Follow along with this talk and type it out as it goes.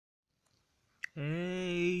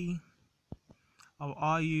How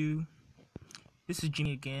are you? This is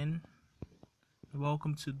Jimmy again.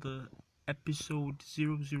 Welcome to the episode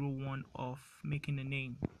 001 of Making a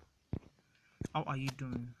Name. How are you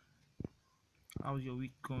doing? How's your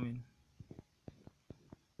week going?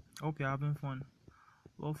 I hope you're having fun.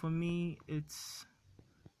 Well, for me, it's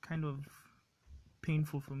kind of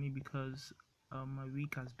painful for me because my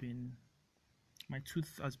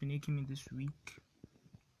tooth has been aching me this week,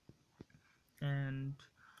 and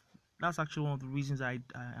that's actually one of the reasons I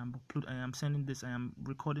am sending this. I am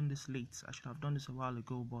recording this late. I should have done this a while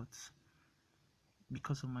ago, but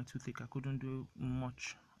because of my toothache, I couldn't do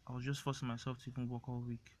much. I was just forcing myself to even work all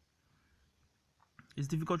week. It's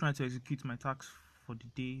difficult trying to execute my tasks for the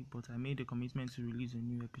day, but I made a commitment to release a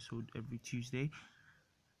new episode every Tuesday,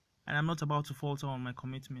 and I'm not about to falter on my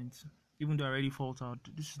commitment. Even though I already faltered,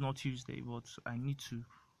 this is not Tuesday, but I need to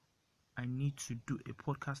do a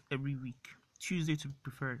podcast every week. Tuesday to be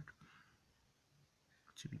preferred,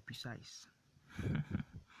 to be precise.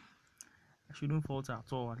 I shouldn't falter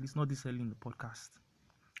at all, at least not this early in the podcast.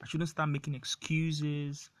 I shouldn't start making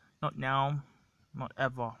excuses. Not now, not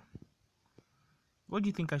ever. What do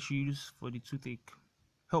you think I should use for the toothache?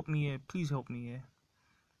 Help me here. Please help me here.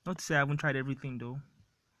 Not to say I haven't tried everything though,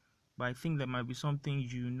 but I think there might be something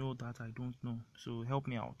you know that I don't know. So help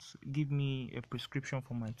me out. Give me a prescription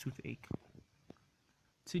for my toothache.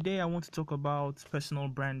 Today I want to talk about personal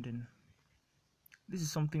branding. This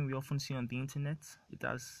is something we often see on the internet. It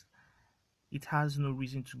has no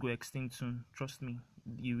reason to go extinct soon. Trust me.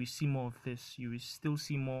 You will see more of this. You will still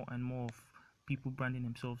see more and more of people branding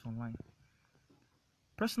themselves online.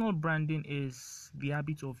 Personal branding is the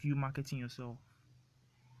habit of you marketing yourself.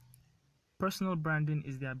 Personal branding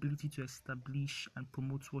is the ability to establish and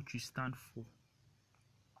promote what you stand for.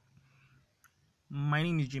 My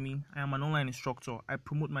name is Jimmy. I am an online instructor. I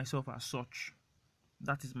promote myself as such.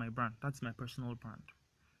 That is my brand. That's my personal brand.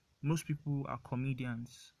 Most people are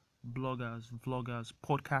comedians, bloggers, vloggers,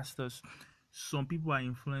 podcasters. Some people are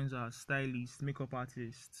influencers, stylists, makeup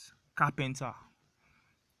artists, carpenter,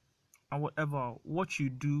 and whatever. What you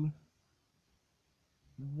do,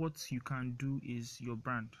 what you can do is your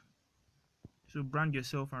brand. So brand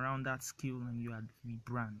yourself around that skill and you are the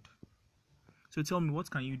brand. So tell me, what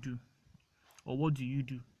can you do? Or what do you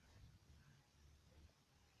do?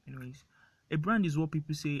 Anyways, a brand is what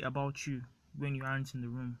people say about you when you aren't in the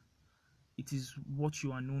room. It is what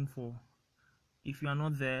you are known for. If you are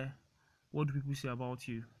not there, what do people say about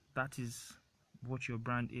you? That is what your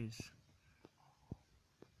brand is.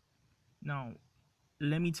 Now,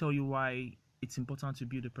 let me tell you why it's important to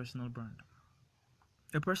build a personal brand.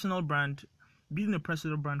 Building a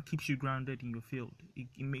personal brand keeps you grounded in your field.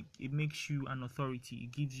 It makes you an authority.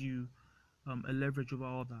 It gives you a leverage over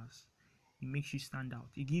others. It makes you stand out.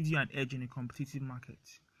 It gives you an edge in a competitive market.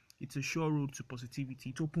 It's a sure road to positivity.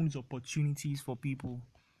 It opens opportunities for people.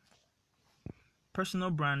 Personal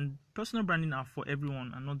branding are for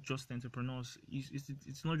everyone and not just entrepreneurs.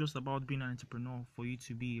 It's not just about being an entrepreneur for you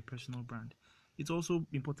to be a personal brand. It's also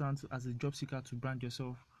important as a job seeker to brand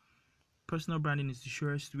yourself. Personal branding is the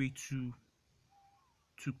surest way to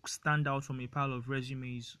stand out from a pile of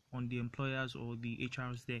resumes on the employers or the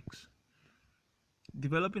HR's decks.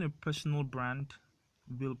 Developing a personal brand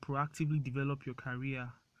will proactively develop your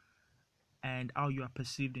career and how you are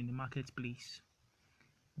perceived in the marketplace.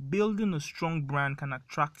 Building a strong brand can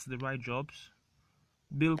attract the right jobs,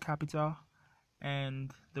 build capital,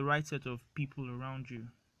 and the right set of people around you.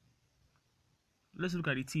 Let's look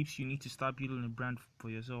at the tips you need to start building a brand for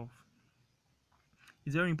yourself.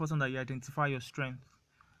 It's very important that you identify your strengths.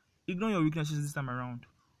 Ignore your weaknesses this time around.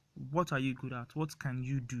 What are you good at? What can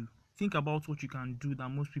you do? Think about what you can do that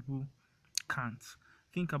most people can't.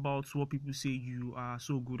 Think about what people say you are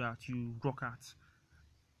so good at, you rock at.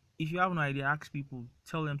 If you have no idea, ask people.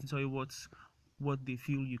 Tell them to tell you what they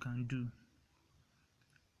feel you can do.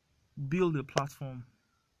 Build a platform.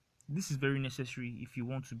 This is very necessary if you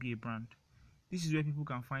want to be a brand. This is where people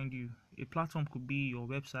can find you. A platform could be your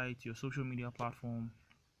website, your social media platform,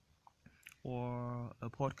 or a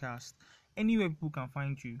podcast. Anywhere people can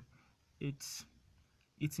find you.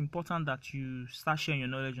 It's important that you start sharing your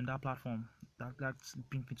knowledge on that platform. That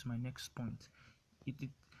brings me to my next point.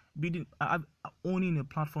 Owning a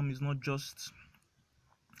platform is not just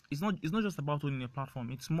about owning a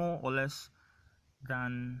platform. It's more or less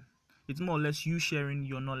you sharing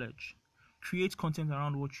your knowledge. Create content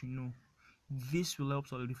around what you know. This will help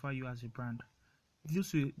solidify you as a brand.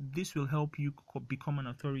 This will help you become an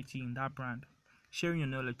authority in that brand. Sharing your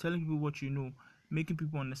knowledge, telling people what you know, making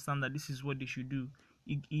people understand that this is what they should do.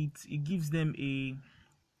 It gives them a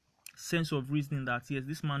sense of reasoning that yes,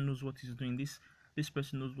 this man knows what he's doing. This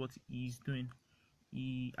person knows what he's doing.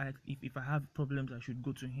 If I have problems, I should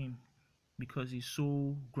go to him because he's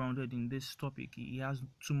so grounded in this topic. He has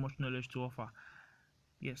too much knowledge to offer.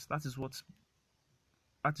 Yes, that is what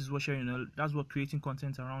sharing. That's what creating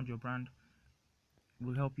content around your brand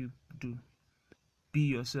will help you do. Be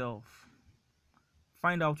yourself.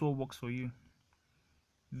 Find out what works for you.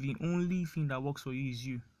 The only thing that works for you is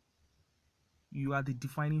you. You are the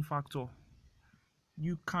defining factor.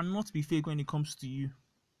 You cannot be fake when it comes to you.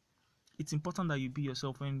 It's important that you be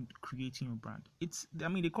yourself when creating your brand.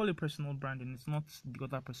 They call it personal branding. It's not the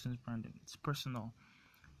other person's branding. It's personal.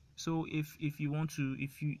 So if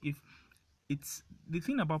it's the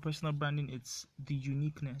thing about personal branding, it's the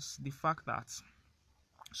uniqueness, the fact that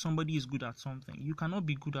somebody is good at something. You cannot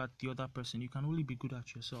be good at the other person. You can only be good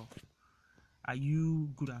at yourself. Are you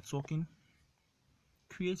good at talking?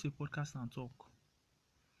 Create a podcast and talk.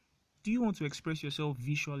 Do you want to express yourself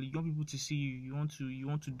visually? You want people to see you. You want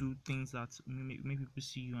to do things that make people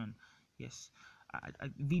see you. And yes,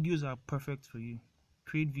 videos are perfect for you.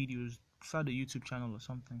 Create videos. Start a YouTube channel or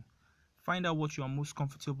something. Find out what you are most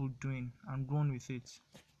comfortable doing and run with it.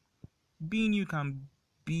 Being you can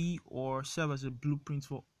be or serve as a blueprint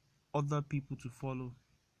for other people to follow.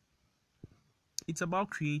 It's about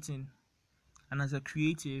creating, and as a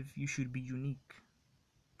creative, you should be unique.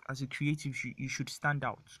 As a creative, you should stand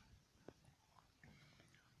out.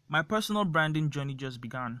 My personal branding journey just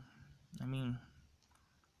began.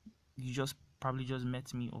 You probably just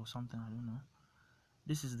met me or something, I don't know.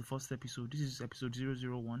 This is the first episode. This is episode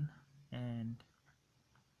 001, and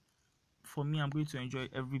for me, I'm going to enjoy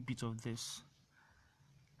every bit of this.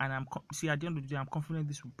 And at the end of the day, I'm confident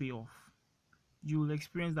this will pay off. You will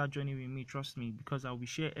experience that journey with me, trust me, because I will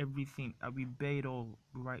share everything. I will bear it all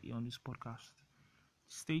right here on this podcast.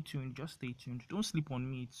 Stay tuned, just stay tuned. Don't sleep on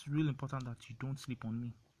me. It's really important that you don't sleep on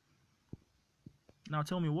me. Now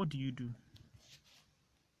tell me, what do you do?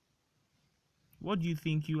 What do you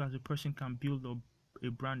think you as a person can build a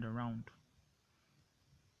brand around?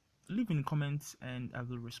 Leave in the comments and I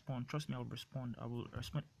will respond. Trust me, I will respond. I will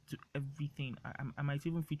respond to everything. I might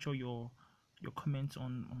even feature your comments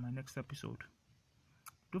on my next episode.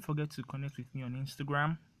 Don't forget to connect with me on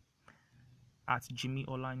Instagram at Jimmy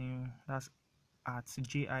Olanihun. That's at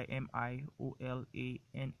JIMIOLANIHUN.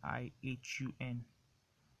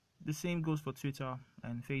 The same goes for Twitter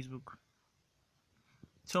and Facebook.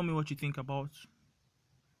 Tell me what you think about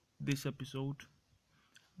this episode.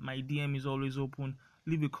 My DM is always open.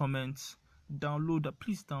 Leave a comment.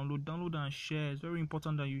 Please download and share. It's very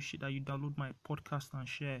important that you download my podcast and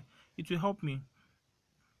share. It will help me.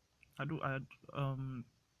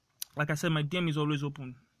 Like I said, my DM is always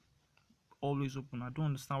open. Always open. I don't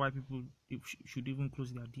understand why people should even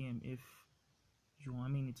close their DM. If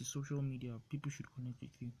it's a social media. People should connect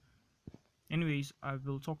with you. Anyways, I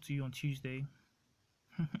will talk to you on Tuesday.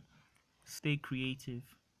 Stay creative.